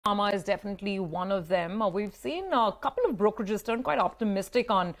Pharma is definitely one of them. We've seen a couple of brokerages turn quite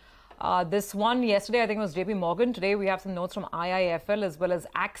optimistic on this one. Yesterday, I think it was JP Morgan. Today, we have some notes from IIFL as well as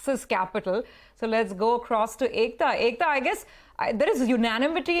Axis Capital. So let's go across to Ekta. Ekta, I guess there is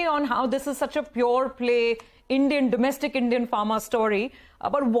unanimity on how this is such a pure play domestic Indian pharma story.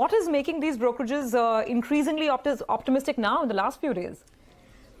 But what is making these brokerages increasingly optimistic now in the last few days?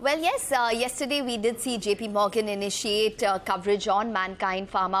 Well, yes, yesterday we did see JP Morgan initiate coverage on Mankind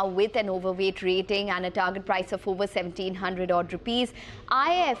Pharma with an overweight rating and a target price of over 1,700 odd rupees.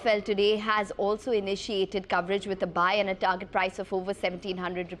 IIFL today has also initiated coverage with a buy and a target price of over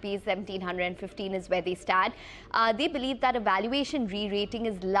 1,700 rupees. 1,715 is where they stand. They believe that a valuation re-rating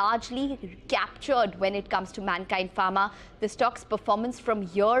is largely captured when it comes to Mankind Pharma. The stock's performance from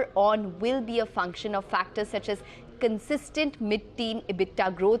here on will be a function of factors such as consistent mid-teen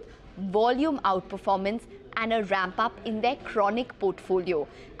EBITDA growth, volume outperformance, and a ramp-up in their chronic portfolio.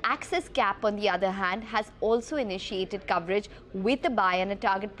 Axis Cap, on the other hand, has also initiated coverage with a buy and a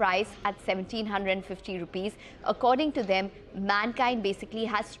target price at 1,750 rupees. According to them, Mankind basically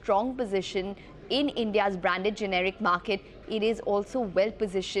has strong position in India's branded generic market. It is also well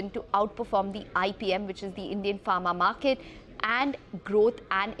positioned to outperform the IPM, which is the Indian pharma market, and growth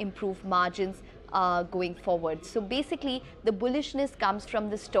and improve margins going forward. So basically, the bullishness comes from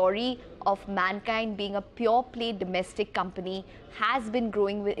the story of Mankind being a pure play domestic company, has been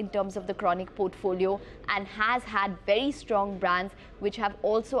growing in terms of the chronic portfolio, and has had very strong brands which have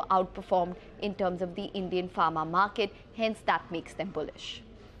also outperformed in terms of the Indian pharma market. Hence, that makes them bullish.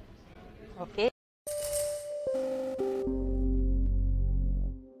 Okay.